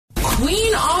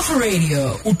Queen of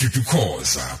Radio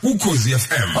uDudukhoza uKhozi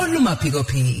FM olumaphiko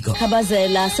phiko.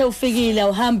 Khabazela sewufikile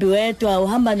uhambi wedwa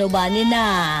uhamba nobani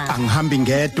na? Angihambi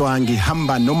ngedwa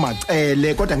ngihamba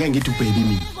nomacele kodwa ngeke ngithi uBaby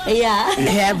mina.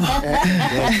 Yebo.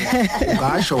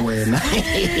 Ngasho wena.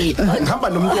 Ngihamba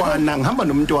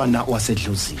nomntwana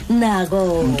wasedlozini.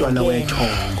 Nako. Umntwana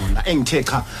wethongo la engithe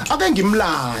cha ake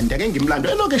ngimlande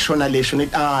eloke shona lesho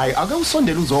nithi hayi ake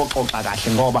usondele uzoxoxa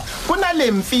kahle ngoba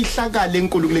kunale mfihlakala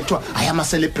enkulu kulekuthiwa aya ama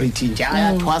celebrity nje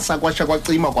ayathwasa kwasha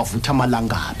kwacima kwavutha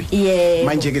amalangabi.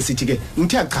 Manje ke sithi ke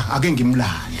ngithe cha ake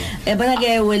ngimlande. Bana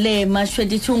ke wele March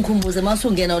 22 ngikhumbuze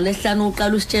masungena olehlanu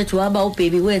uqala usitshethe waba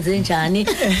uBaby kwenze njani?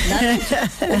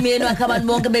 Umyeni wakhe abantu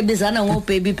bonke bebizana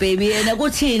ngoBaby yena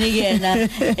kuthini yena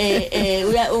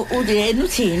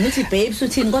uthini uthi babes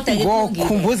uthini kodwa ke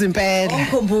ngokukhumbuza impela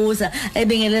ukukhumbuza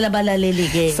ebingelela abalaleli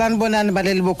ke sanibonani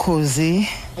baleli bokhozi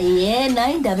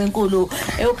yena indaba enkulu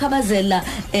ukhabazela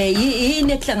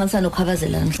yini ekuhlanganisa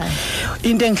nokhabazela namhlanje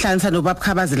into engihlanganisa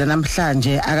nobabukhabazela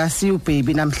namhlanje akasiyo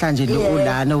uBaby namhlanje lo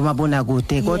ulana umabona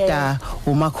kude kodwa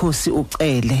uMakhosi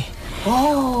ucele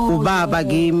ubaba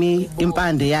kimi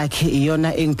impande yakhe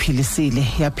iyona engiphilisile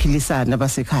yaphilisana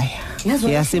basekhaya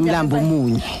yasemlambo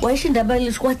umunye wayishindaba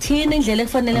kwathini indlela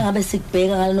ekufanele ngabe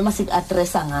sikubheka ngayo noma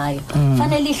sikaddressa ngayo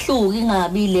fanele ihluke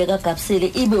ingabi le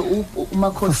kaGabsile ibe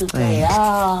uMakhosi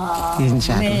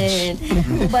injalo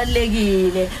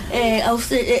ubalekile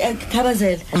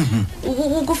awukhabazela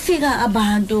ukufika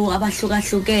abantu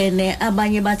abahlukahlukene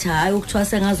abanye bathi hayi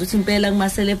ukuthwasa ngazi ukuthi impela kuma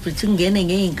celebrity ngene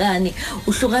ngeinkani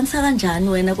uhlukanisa kanjani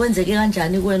wena kwenzeke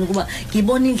kanjani kuwena kuba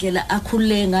ngibona indlela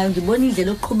akhulule ngayo ngibona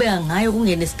indlela oqhubeka ngayo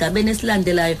kungene esigabeni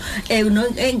esilandelayo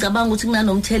engicabanga ukuthi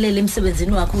kunanomthelele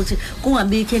emsebenzini wakhe ukuthi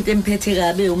kungabikho into emphethe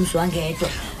kabe umzwangedwa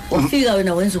ufika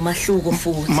wena wenza umahluko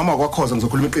futhi mama kwaKhoza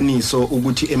ngizokhuluma iqiniso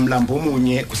ukuthi emlambo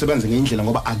omunye kusebenza ngeindlela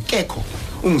ngoba akekho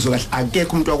ungizwe kahle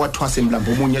akekho umuntu wakwathwasa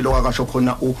emlambo omunye lo akasho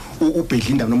khona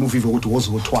uBedlinda noma uVivo ukuthi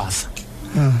wozothwasa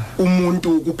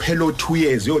umuntu kuphela 2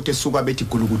 years yode esuka bethi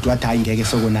gulukudu wathi hayi ngeke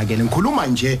sokonakele ngikhuluma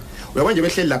nje uyabona nje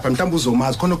behleli lapha mhlawumbe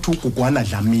uzomazi khona ukuthi ugugwana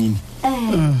Dlamini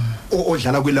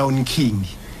odlala kwiLion King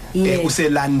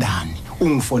useLondon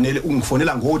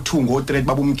ungifonela ngo2 ngo3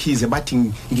 baba Mkhize bathi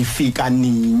ngifika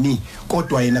nini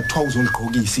kodwa yena kuthiwa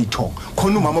uzoliqhokisa ithongo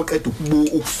khona umama oqeda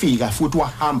ukufika futhi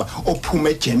wahamba ophuma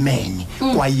eGermany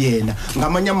kwayena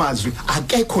ngamanye amazwi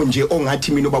akekho nje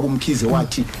ongathi mina baba Mkhize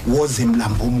wathi woze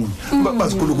emlambo omunye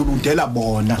bazikhulukudela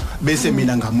bona bese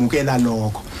mina ngamukela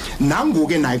lokho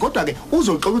nanguke naye kodwa ke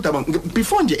uzoxoxa udaba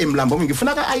before nje emlambo omunye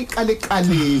ngifuna ayiqale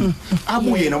eqaleni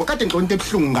abuye nabo kade ngixoxa into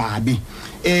ebhlungu ngabi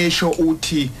esho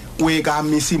uthi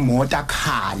wekamisa imoto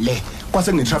akhale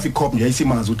kwase ne traffic cop nje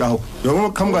ayisimaza ukuthi awu yabo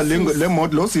qhamuka le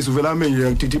moto lo sisi uvela manje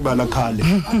ngiyakuthi ibala khale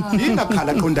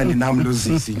ingakhala qondani nami lo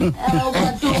sisi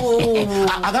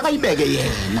akakayibeke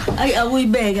yena ayi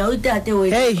awuyibeke utate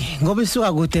wethu hey ngoba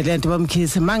isuka kude lento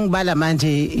bamkhisi mangibala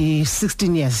manje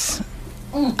i16 years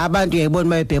abantu uyayibona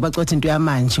bayibheka bacotha into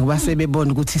yamanje ngoba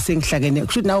sebebona ukuthi sengihlakene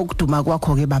kusho nawo ukuduma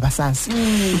kwakho ke baba sasi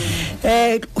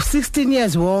 16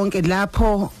 years wonke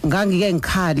lapho ngangike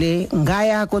ngikhale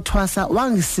ngaya kothwasa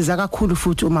wangisiza kakhulu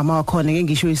futhi umama wakhona ngeke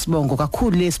ngisho isibongo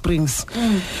kakhulu le Springs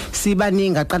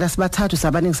sibaningi aqala sibathathu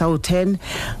sabaningi sawu10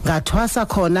 ngathwasa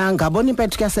khona ngabona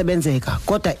impethu kuyasebenzeka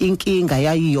kodwa inkinga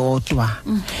yayiyodwa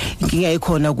inkinga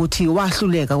ekhona ukuthi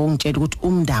wahluleka ukungitshela ukuthi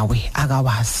umndawe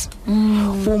akawazi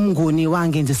umnguni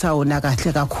wangenzisa wona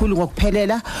kahle kakhulu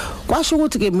ngokuphelela kwasho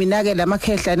ukuthi ke mina ke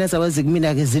lamakhehlane ezawazi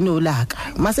kumina ke zinolaka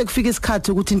mase kufika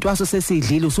isikhathi ukuthi intwaso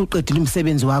sesidlile usuqedile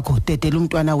umsebenzi wakho dedela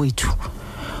umntwana wethu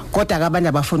kodwa akabanye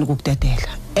abafuna ukukudedela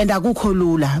and akukho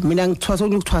lula mina ngithwasa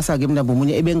ukuthwasa ke mina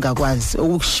bomunye ebengakwazi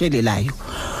ukukushelelayo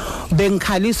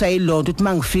bengikhaliswa yilonto ukuthi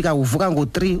mangifika uvuka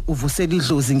ngo3 uvusela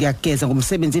idlozi ngiyageza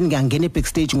ngomsebenzini ngiyangena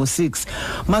ebackstage ngo6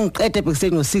 mangiqede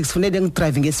ebackstage ngo6 kufanele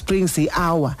ngidrive ngeSprings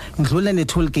ihour ngidlula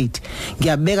netoll gate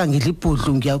ngiyabeka ngidla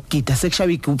ibhodlu ngiyagida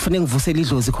sekushawa igubhu kufanele ngivusela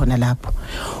idlozi khona lapho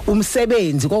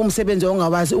umsebenzi kwakumsebenzi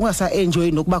ongawazi ungasa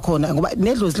enjoy nokuba khona ngoba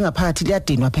nedlozi lingaphakathi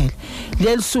liyadinwa phela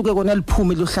lelisuke kona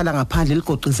liphume lohlala ngaphandle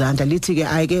ligoqa izandla lithi ke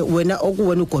ayike wena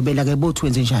okuwena ugobela ke bothi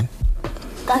wenze njani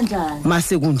kanjani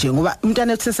mase kunje ngoba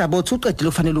umntana ekusesabotha uqedile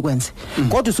ufanele ukwenze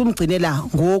kodwa usumgcinela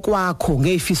ngokwakho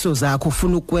ngezifiso zakho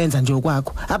ufuna ukwenza nje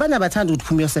okwakho abanye abathanda ukuthi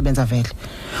phuma uyosebenza vele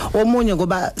omunye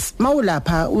ngoba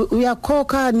mawulapha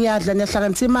uyakhokha niyadla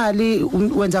niyahlanganisa imali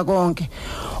wenza konke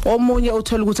omunye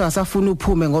uthola ukuthi akasafuna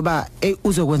uphume ngoba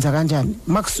uzokwenza kanjani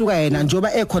makusuka yena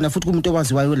njoba ekhona futhi kumuntu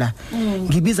owaziwayo la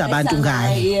ngibiza abantu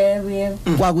ngaye yebo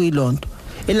kwakuyilonto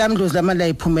elamdlozi lamala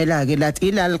iphumela ke lathi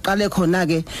ila liqale khona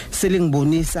ke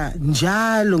selingibonisa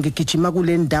njalo ngigijima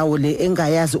kule ndawo le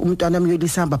engayazi umntwana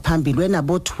amyolisa hamba phambili wena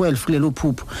bo 12 kulelo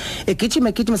phupho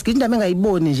egijima sigijima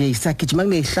engayiboni nje isagijima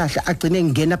kunezihlahla agcine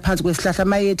ngena phansi kwesihlahla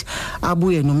mayethi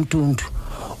abuye nomntundu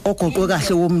ogoqwe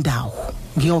kahle womndawo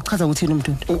ngiyochaza ukuthi yini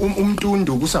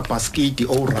umntundu kusa basket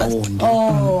o round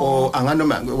o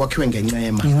anganoma wakhiwe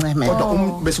ngencema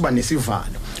kodwa bese uba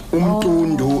nesivalo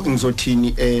umntundu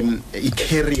ngizothini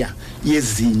i-carrier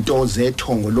yezinto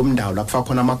zethongo lomndawo la kufa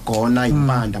khona amagona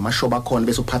impanda amashoba khona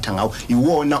bese uphatha ngawo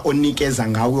iwona onikeza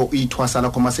ngawo ithwasa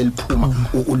lakho maseliphuma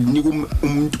ulinika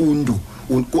umntundu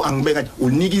angibeka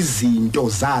unika izinto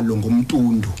zalo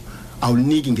ngomntundu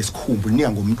awuniki ngesikhumbu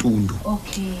unika ngomntundu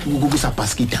ukusa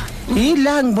basket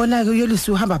ila ngibona ke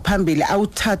uyolisi uhamba phambili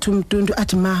awuthatha umntundu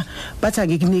athi ma bathi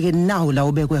ngikunike nawo la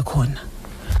ubekwe khona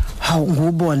hawu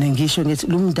ngubone ngisho ngithi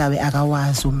lumndawe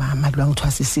akawazi umama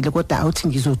lwangithwasisile kodwa awuthi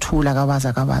ngizothula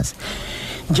akawazi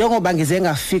njengoba ngize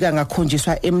ngafika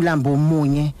ngakhonjiswa emlambo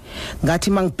omunye ngathi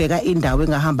mangibheka indawo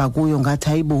engahamba kuyo ngathi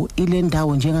hayibo ile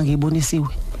ndawo njengangiyibonisiwe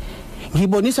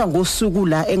ngiboniswa ngosuku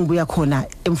la engibuya khona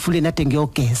emfuleni ade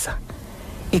ngiyogeza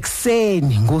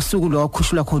ekseni ngosuku lo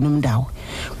wakhushula khona umndawo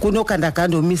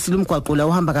kunogandaganda omisile umgwaqo la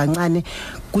uhamba kancane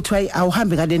kuthiwa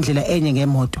awuhambe ngalendlela enye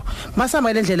ngemoto masama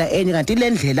ngalendlela enye kanti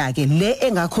lendlela ke le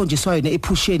engakhonjiswa yona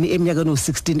ephusheni eminyakeni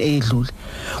o16 eyedlule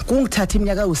kungithatha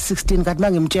iminyaka u16 kanti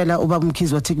mangimtshela ubaba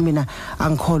Mkhize wathi kumina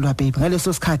angikholwa baby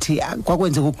ngaleso sikhathi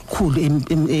kwakwenze okukhulu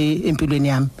empilweni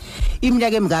yami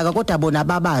iminyaka emingaka kodwa bona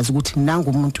babazi ukuthi nangu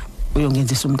umuntu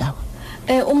uyongenzisa umndawo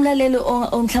umlaleli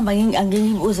omhlamba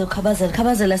angibuze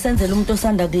ukhabazela senzele umuntu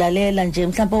osanda kulalela nje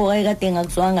mhlawumbe owayekade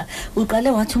ngakuzwanga uqale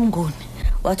wathi umnguni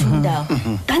wathi umndawo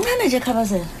kancane nje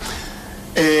khabazela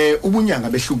ubunyanga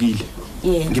behlukile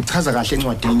ngichaza kahle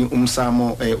encwadini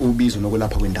umsamo ubizo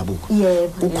nokulapha kwendabuko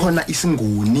kukhona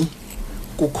isinguni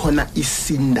kukhona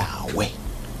isindawe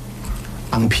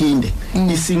angiphinde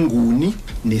isinguni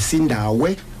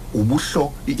nesindawe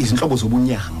ubuhlo izinhlobo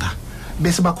zobunyanga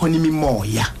bese bakhona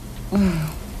imimoya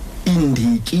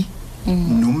indiki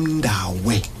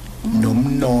nomndawe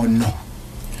nomnono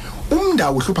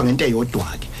umndawo uhlupha ngento eyodwa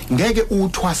ke ngeke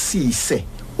uthwasise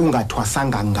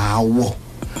ungathwasanga ngawo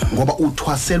ngoba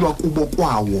uthwaselwa kubo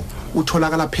kwawo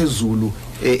utholakala phezulu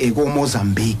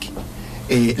eMozambique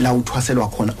la uthwaselwa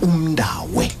khona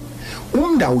umndawe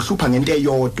uhlupha ngento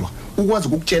eyodwa ukwazi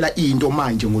ukukutshela into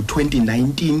manje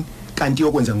ngo2019 kanti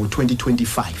yokwenza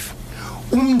ngo2025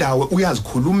 umndawo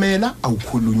uyazikhulumela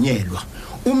awukhulunyelwa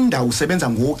umndawo usebenza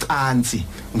ngocansi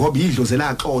ngoba idlozi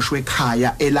laxoshwe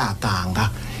ekhaya elaganga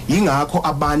ingakho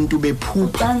abantu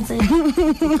bephupha ucansi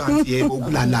yebo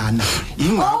ukulalana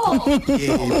ingakho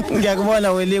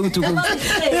ngiyakubona wele ukuthi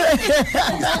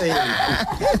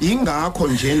ingakho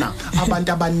njena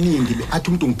abantu abaningi athi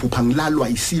umuntu ngiphupha ngilalwa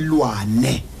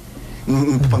isilwane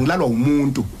ngiphupha ngilalwa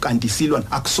umuntu kanti isilwane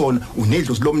akusona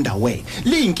unedlozi lomndawe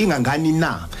liyinkinga ngani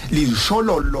na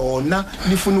lisholo lona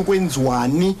lifuna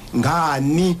ukwenziwani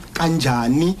ngani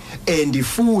kanjani and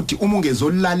futhi uma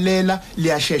ungezolalela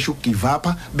liyashesha ukugive up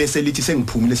bese lithi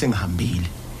sengiphumile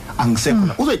sengihambile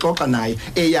angisekhona uzoyixoxa naye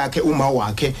eyakhe uma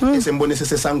wakhe esembone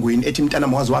sesesangweni ethi mntana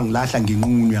mwazi wangilahla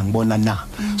nginqunu yangibona na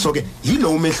so ke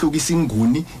yilo umehluko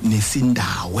isinguni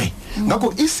nesindawe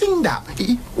ngakho isinda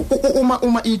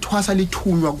uma ithwasa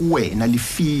lithunywa kuwena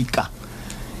lifika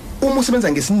uma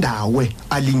usebenza ngesindawe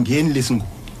alingeni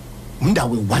lesinguni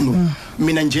umndawe wanu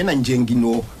mina njena nje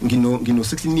ngino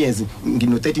 16 years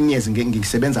ngino 13 years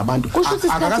ngisebenza abantu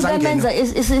akakazangenza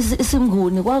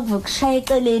isimnguni kwakushaya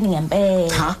eceleni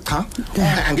ngempela cha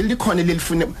angilikhona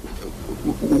lelifune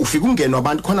ufika ungenwa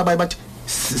abantu khona bathi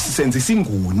senze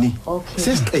isinguni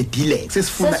sesiqedile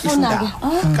sesifuna isindawo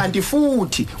kanti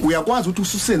futhi uyakwazi ukuthi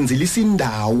ususenzile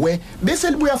isindawe bese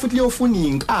libuya futhi liyofuna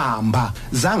inkamba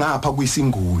zangapha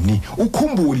kwisinguni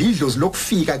ukhumbule idlozi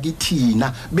lokufika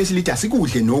kithina bese lithi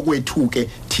asikudle nokwethuke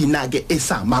thina ke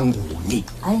esamanguni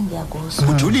hayi ngiyakuzwa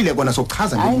ujulile kona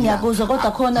sokuchaza hayi ngiyakuzwa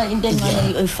kodwa khona into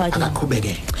encane oyifakile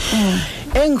aqhubekele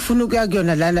engifuna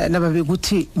ukuyakuyona lana nababe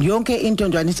ukuthi yonke into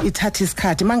ndwana ithatha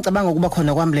isikhathi mangicabanga ukuba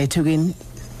khona kwami la eThekwini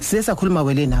sisakhuluma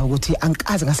wele nawe ukuthi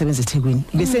angikaze ngasebenza eThekwini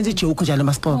besenza ijoke njalo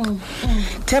masixoxe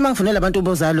thema ngifonela abantu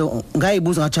bozalo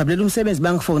ngayibuza ngajabulela umsebenzi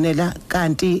bangifonela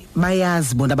kanti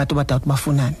bayazi bona abantu badawuthi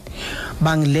bafunani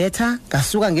bangiletha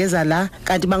ngasuka ngeza la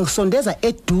kanti bangisondeza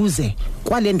eduze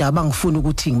kwale ndawo bangifuna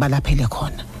ukuthi ngibalaphele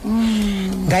khona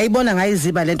ngayibona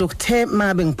ngayiziba lento kuthe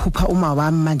mabe ngiphupha uma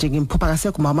wami manje ngimphupha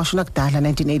kasekho mama shona kudala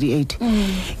 1988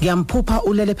 ngiyamphupha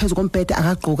ulele phezulu kombhede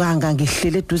akagqokanga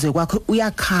ngihlele eduze kwakhe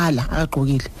uyakhala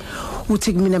akagqokile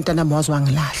uthi kumina mntanami wazi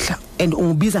wangilahla and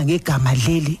ungibiza ngegama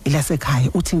leli elasekhaya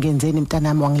uthi ngenzeni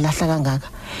mntanami wangilahla kangaka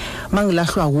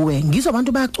mangilahlwa kuwe ngizwa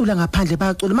abantu bayacula ngaphandle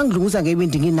bayacula mangilunguza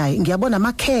ngebindi nginaye ngiyabona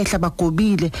amakhehla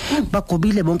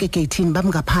bagobile bonke egate bami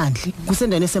ngaphandle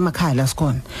kusendaweni esemakhaya la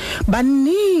sikhona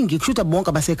baningi kushuta bonke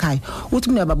abasekhaya uthi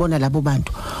mina babona labo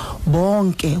bantu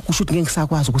bonke kushuthi ngeke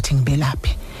ngisakwazi ukuthi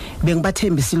ngibelaphe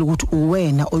bengibathembisile ukuthi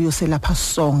uwena oyoselapha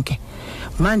sonke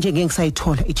manje ngeke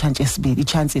ngisayithola ichance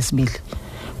esibili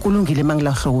kulungile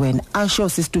mangilahlwa wena asho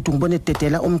sisidudu ngibone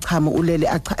dedela umchamo ulele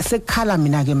sekukhala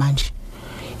mina ke manje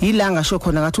ilanga sho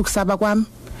khona ngathi ukusaba kwami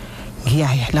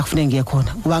ngiyaya la kufanele ngiye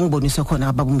khona wangibonisa khona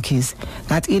ababa Mkhize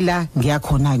ngathi ila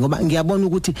ngiyakhona ngoba ngiyabona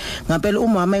ukuthi ngempela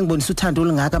umama engibonisa uthando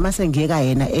olungaka mase ngiyeka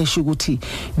yena esho ukuthi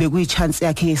bekuyichance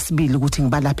yakhe yesibili ukuthi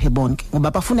ngibalaphe bonke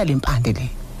ngoba bafuna lempande le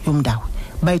yomndawo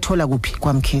bayithola kuphi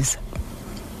kwaMkhize.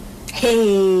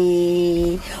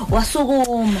 Hey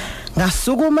wasukuma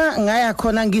ngasukuma ngaya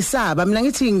khona ngisaba mina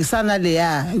ngithi ngisana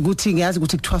leya ukuthi ngiyazi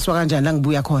ukuthi kuthwaswa kanjani la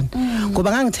ngibuya khona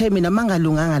ngoba ngangithe mina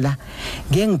mangalunganga la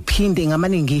ngeke ngiphinde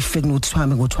ngamane ngife kunokuthi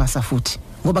wami ngothwasa futhi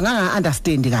ngoba nganga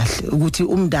understand kahle ukuthi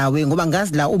umndawe ngoba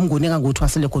ngazi la umnguni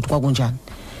engangothwasele kodwa kwakunjani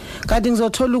kanti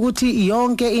ngizothola ukuthi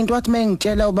yonke into wathi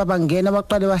mengitshela ubaba ngena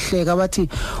baqale bahleka bathi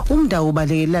umndawo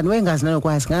ubalekelani wengazi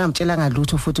nanokwazi ngangamtshela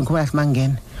ngalutho futhi ngoba yathi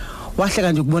mangena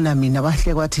wahleka nje ukubona mina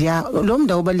wahleka wathi ya lo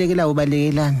mndawo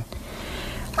ubalekelani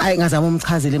ayi ngazama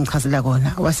umchazela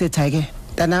kona wasethi ayike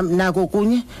tana nako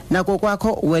kunye nako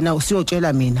kwakho wena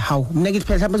usiyotshela mina hawu mina ngithi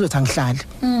phela mhlawumbe uzothi angihlale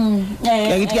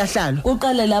ngithi kuyahlala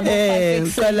uqale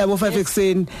labo 5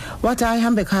 ekseni wathi hayi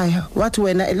hambe ekhaya wathi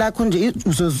wena lakho nje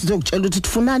uzokutshela ukuthi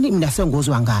ufunani mina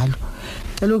sengozwa ngalo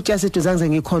cela ukutshela seduze angize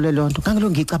ngikholwe lonto ngangilo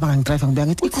ngicabanga ngidrive ngibuya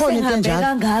ngithi ikhona into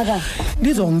enjalo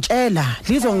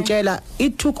lizongitshela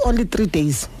it took only 3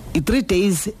 days i3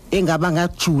 days engaba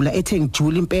ngajula ethe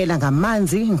ngijula impela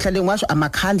ngamanzi ngihlale ngiwasho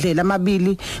amakhandlela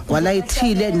amabili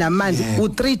kwalayithile namanzi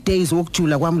u3 days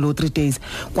wokujula kwami lo 3 days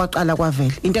kwaqala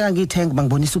kwavela into engangiyithenga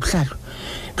bangibonisa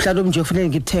ubuhlalo nje kufanele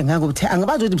ngibuthenga ngokuthi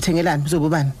angibazi ukuthi buthengelani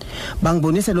uzobubani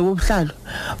bangibonise lobo buhlalo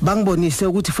bangibonise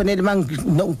ukuthi kufanele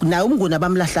nayo umnguni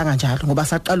abamlahlanga njalo ngoba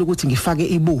saqala ukuthi ngifake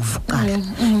ibovu qala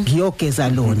ngiyogeza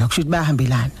lona kusho ukuthi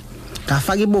bayahambelana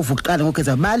ngafaka ibovu kuqala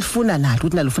ngogeza balifuna nalo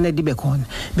ukuthi nalufuna libe khona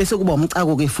bese kuba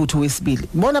umcako ke futhi wesibili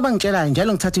bona bangitshela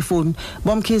njalo ngithatha ifoni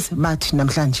Mkhize bathi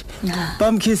namhlanje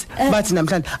Mkhize bathi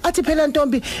namhlanje athi phela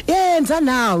ntombi yenza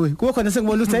nawe kube khona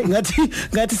sengibona ukuthi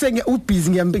ngathi senge ubusy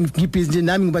ngibusy nje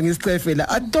nami ngiba ngisicefe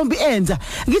la ntombi enza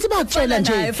ngithi bakutshela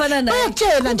nje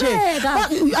bayakutshela nje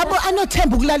abo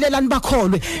anothemba ukulalelani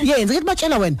bakholwe yenza ngithi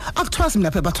batshela wena akuthwasi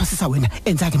mina phela bathwasisa wena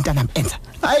enza ke mntanami enza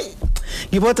hayi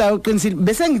ngibotha uqinisile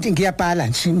bese ngithi ngiyabhala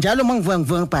nje njalo mangivuka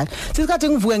ngibhala sisikhathi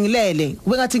ngivuke ngilele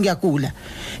kube ngathi ngiyagula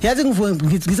yazi ngivuke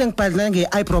ngise ngibhala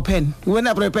nge-ibuprofen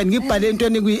wena ibuprofen ngibhale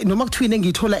entweni noma kuthwini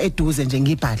engiyithola eduze nje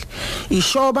ngibhale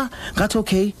ishoba ngathi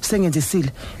okay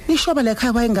sengenzisile ishoba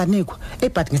lekhaya bayenganikwa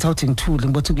ebhadi ngithi awuthi ngithule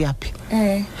ngibothi kuyapi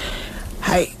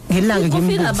hayi ngelanga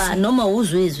ngimbuza ufika noma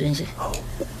uzwizwe nje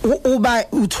uba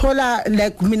uthola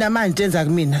like mina manje enza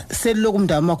kumina seliloku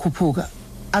umndawo makhuphuka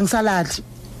angisalathi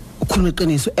ukhuluma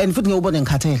iqiniso and futhi ngiyobona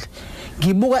ngikhathele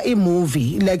ngibuka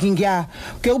imovie like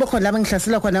kuba khona laba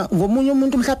ngihlasela khona ngomunye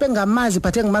umuntu mhlawumbe engamazi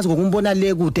but engimazi ngokumbona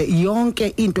le kude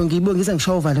yonke into ngiyibuka ngize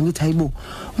ngishawuvale ngithi hayibo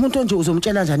umuntu nje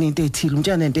uzomtshela kanjani into ethile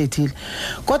umtshela into ethile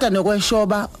kodwa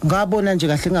nokweshoba ngabona nje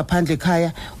kahle ngaphandle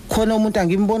ekhaya khona umuntu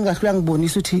angimboni kahle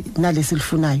uyangibonisa ukuthi nalesi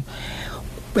lifunayo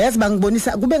Yazi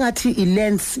bangibonisa kube ngathi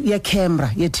ilens ye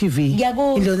camera ye TV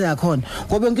indlela yakhona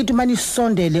ngoba ngithi manje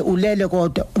isondele ulele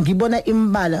kodwa ngibona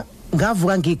imbala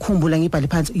ngavuka ngikhumbula ngibhale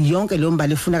phansi yonke leyo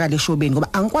mbala efunakala eshobeni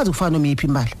ngoba angikwazi ukufana nomiphi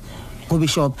imbala ngoba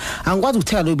ishop angikwazi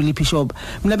ukuthenga lo biliphi ishop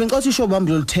mina bengicothi ishop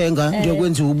wami lolithenga nje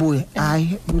kwenza ubuye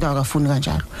hayi indawo akafuni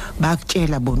kanjalo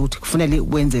bakutshela bona ukuthi kufanele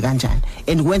wenze kanjani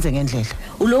and kwenze ngendlela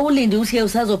ulo ulindi ukuthi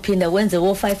usazophinda kwenze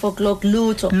wo 5 o'clock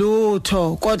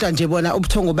lutho kodwa nje bona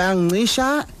ubuthongo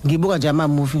bayangicisha ngibuka nje ama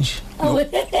movie nje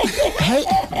hey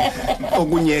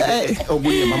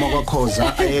okunye mama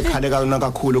kwaKhoza ekhale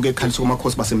kakhulu ke khalisa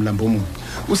kumakhosi basemlambo omuntu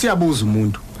usiyabuza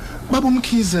umuntu baba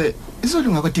Mkhize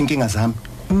izolunga kodwa inkinga zami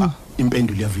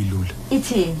impendulo yavilula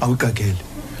ithi awuqagele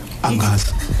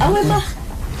angazi awema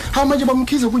ha manje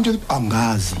bamkhize kunje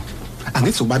angazi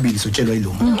angithi sobabili sotshelwa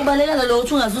ilungu ubalekela lo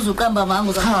uthi ungazuza uqamba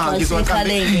manga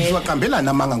uzaqhaqhela ngizwaqambela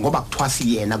namanga ngoba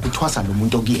kuthwasi yena kuthwasa lo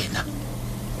muntu okuyena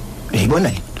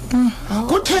uyayibona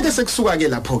kutheke sekusuka ke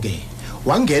lapho ke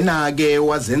wangena ke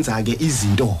wazenza ke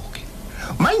izinto ke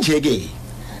manje ke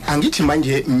angithi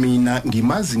manje mina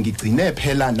ngimazi ngigcine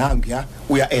phela nanguya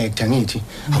uya actor ngithi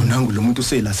awunangu lo muntu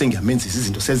usela sengiyamenzisa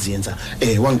izinto seziyenza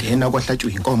wangena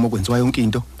kwahlatshwa inkomo kwenziwa yonke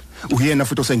into uyena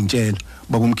futhi osengitshela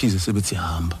baba Mkhize sebethi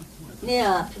hamba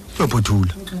yeah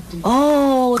Jabul'Ujule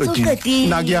oh uqedile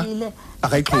nakuya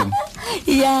akayixhumi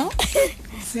yeah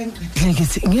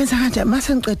ngithi ngiyenza kanje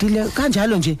mase ngiqedile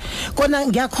kanjalo nje kona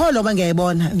ngiyakholwa ba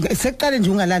ngiyayibona sekuqale nje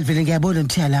ungalali vele ngiyabona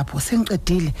nthi lapho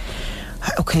sengiqedile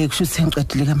okay kusho ukuthi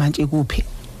sengiqedile kamanje kuphi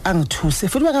angithuse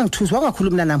futhi bakangithusi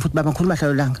wangakhuluma nami futhi baba ngikhuluma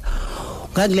hlalo langa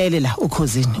ngakilele la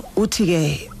ukhosini uthi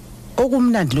ke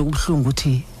okumnandi lokubhlungu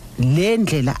uthi le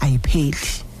ndlela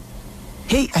ayipheli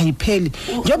hey ayipheli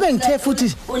njobe ngithe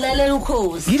futhi ulalela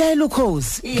ukhozi ngilalela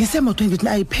ukhozi ngisemotweni ngithi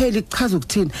ayipheli kuchaza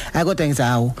ukuthini hayi kodwa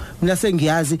ngizawo mina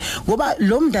sengiyazi ngoba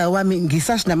lo mndawo wami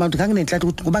ngisashi nabantu nganginenhlanhla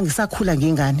ukuthi ngoba ngisakhula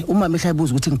ngingane umama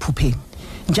ehlayibuza ukuthi ngiphupheni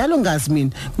njalo ngazi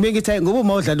mina kube ngithi ngoba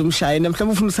uma udlala umshaye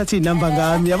namhlanje ufuna uthatha inamba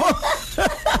ngami yabo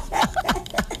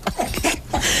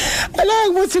ala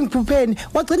ngibuthi ngiphupheni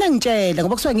wagcina ngitshela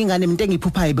ngoba kuswa ngingane iminto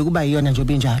engiphuphayo bekuba yiyona nje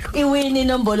benjalo iwini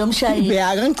inombolo omshayeli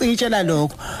akangicitshela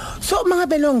lokho so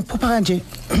mangabe lo ngiphupha kanje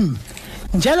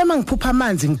njalo mangiphupha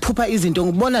amanzi ngiphupha izinto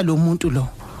ngibona lo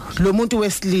muntu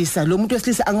wesilisa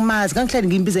angimazi kangihlali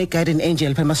ngimbiza igarden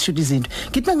angel phela masishuta izinto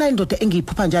ngithi manginayindoda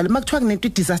engiyiphupha njalo makuthiwa kunento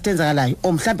disaster enzakalayo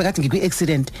o mhlambe kathi ngikwi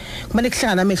accident kumele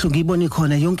kuhlangana amehlo ngiyibone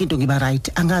khona yonke into ngiba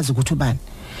right angazi ukuthi ubani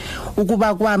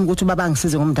ukuba kwami ukuthi baba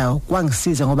ngisize ngomndawo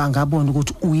kwangisiza ngoba ngabona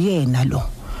ukuthi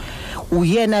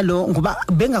uyena lo ngoba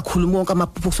bengakhuluma wonke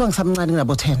amaphupho kuswa ngisamncane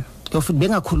nginabo 10 yofuthi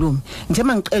bengakhulumi nje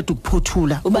mangiqeda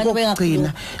ukuphothula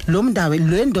ukugcina lo mndawo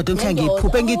le ndoda engihlanga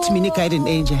ngiyiphupha ngithi mina i-guardian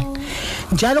angel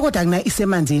njalo kodwa ngina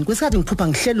isemanzini kwesikhathi ngiphupha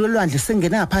ngihleli olwandle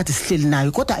sengena ngaphakathi sihleli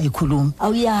nayo kodwa ayikhulumi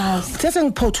awuyazi sese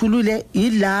ngiphothulule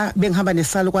ila bengihamba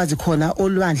nesalo kwazi khona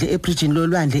olwandle ebridgini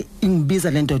lolwandle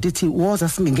ingibiza le ndoda ithi woza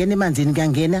singena emanzini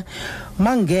ngiyangena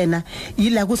mangena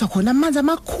ila kuthi khona amanzi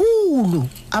amakhulu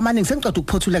amaningi sengiqeda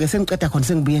ukuphothula ke sengiqeda khona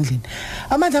sengibuye endlini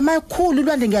amanzi amakhulu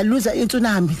ulwandle ngiyaluza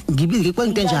intsunami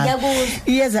ngikwento enjalo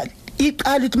iyeza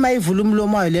iqala uthi mayivula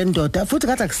umlomo wayo le ndoda futhi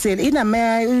ngathi akusele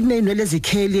inenwele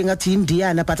ezikheli ngathi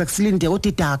indiyana but akusilinde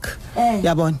kodwa idark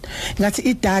yabona ngathi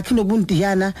idark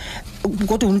inobundiyana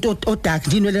kodwa umuntu odark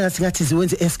nje inwele ngathi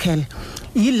ziwenze eskel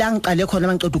yila ngiqale khona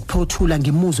mangiqeda ukuphothula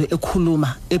ngimuzwe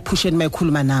ekhuluma ephusheni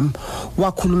mayikhuluma nami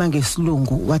wakhuluma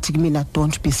ngesilungu wathi kumina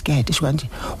don't be scared isho kanje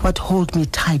what hold me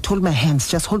tight hold my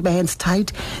hands just hold my hands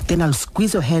tight then I'll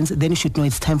squeeze your hands then you should know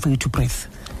it's time for you to breathe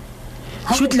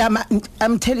should lama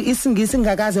I'm telling isingisi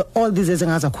ngakaze all these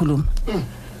ezengazakhuluma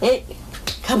hey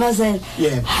Khabazela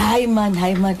hayi man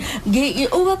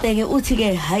ubabheke uthi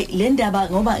ke hayi le ndaba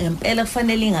ngoba ngempela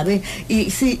kufanele ingabe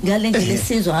ngalendlela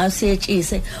esizwe ngayo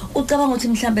siyetshise ucabanga ukuthi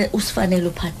mhlambe usifanele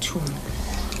uphathi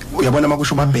 2 uyabona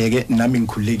makusho babheke nami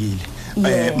ngikhulekile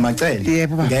Macele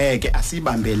ngeke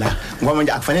asibambe la ngoba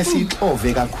manje akufanele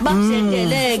sixove kakhulu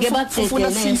bakusendeleke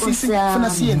bakusendeleke ufuna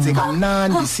siyenze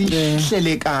kamnandi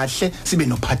sihlele kahle sibe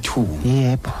no part 2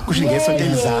 yebo kusho ngesonto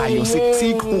elizayo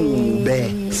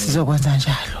siqhube sizokwenza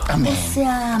njalo amen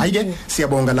ayike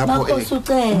siyabonga lapho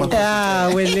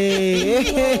wele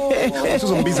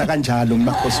sizombiza kanjalo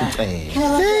makhosi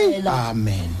ucela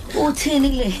amen uthini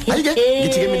le ayike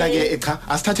ngithi ke mina ke cha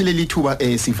asithathele lithuba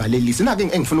sivalelise nake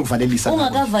engifuna ukuvalelisa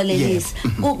ungakavalelisi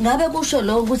ngabe kusho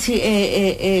lo ukuthi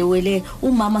wele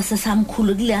umama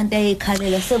sesamkhulu kule nto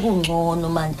ayikhalela sekungcono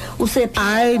manje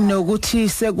hayi nokuthi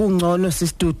sekungcono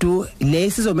sisidudu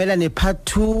le sizomela ne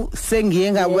part 2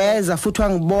 sengiye ngaweza futhi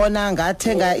wangibona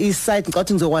ngathenga isite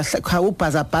ngicathi ngizokwahla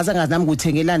ubhazabhaza ngazi nami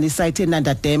ukuthengelana isite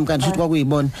eNanda Dam kanti futhi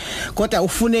kwakuyibona kodwa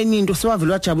ufuna eninto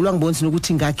sewavela wajabulwa ngibonisa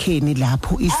ukuthi ngakheni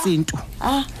lapho isintu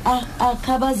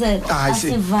Khabazela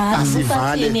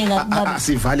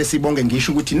asivale sibonge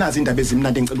ngisho ukuthi nazi indaba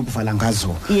ezimnandi engicela ukuvala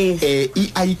ngazo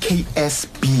iIKS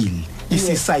bill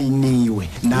isisayiniwe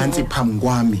nansi phambi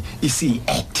kwami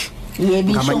isi-act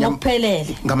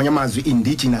ngamanye amazwi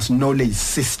Indigenous Knowledge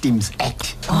Systems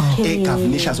Act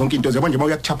egovernisha zonke into zabo nje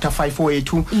mawuya ku chapter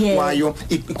 542 wayo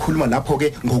ikhuluma lapho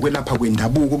ke ngokwelapha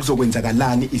kwendabuko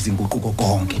kuzokwenzakalani izinguquko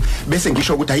konke bese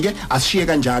ngisho ukuthi ayike asishiye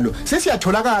kanjalo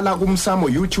sesiyatholakala kumsamo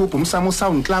YouTube umsamo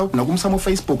SoundCloud nakumsamo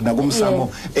Facebook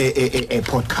nakumsamo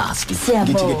podcast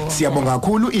ngithi ke siyabonga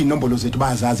kakhulu inombolo zethu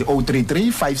bazazi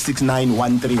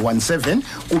 0335691317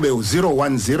 kube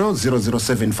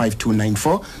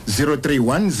u0100075294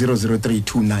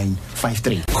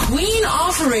 0310032953 Queen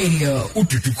of Radio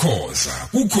uDudu Khoza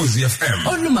uKhosi FM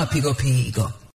olumaphiko phiko